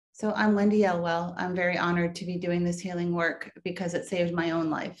So I'm Wendy Elwell. I'm very honored to be doing this healing work because it saved my own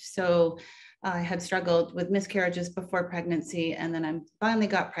life. So I had struggled with miscarriages before pregnancy, and then I finally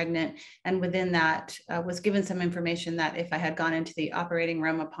got pregnant. And within that, was given some information that if I had gone into the operating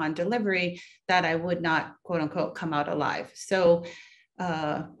room upon delivery, that I would not, quote unquote, come out alive. So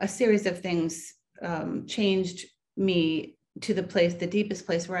a series of things changed me to the deepest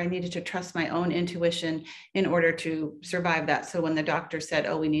place where I needed to trust my own intuition in order to survive that. So when the doctor said,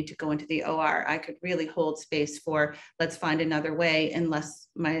 oh, we need to go into the OR, I could really hold space for, let's find another way unless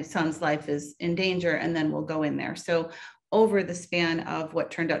my son's life is in danger, and then we'll go in there. So over the span of what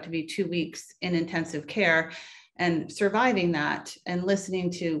turned out to be 2 weeks in intensive care and surviving that and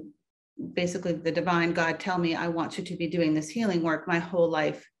listening to basically the divine God tell me, I want you to be doing this healing work, my whole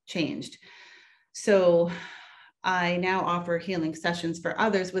life changed. So I now offer healing sessions for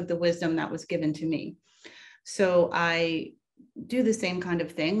others with the wisdom that was given to me. So I do the same kind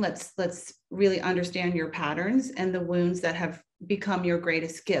of thing. Let's really understand your patterns and the wounds that have become your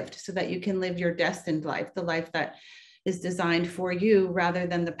greatest gift so that you can live your destined life, the life that is designed for you rather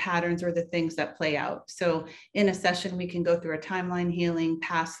than the patterns or the things that play out. So in a session, we can go through a timeline healing,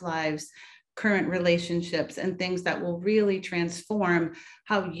 past lives, current relationships, and things that will really transform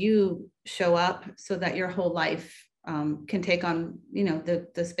how you show up so that your whole life can take on,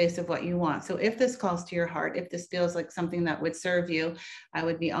 the space of what you want. So if this calls to your heart, if this feels like something that would serve you, I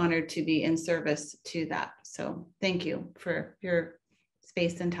would be honored to be in service to that. So thank you for your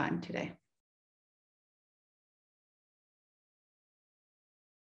space and time today.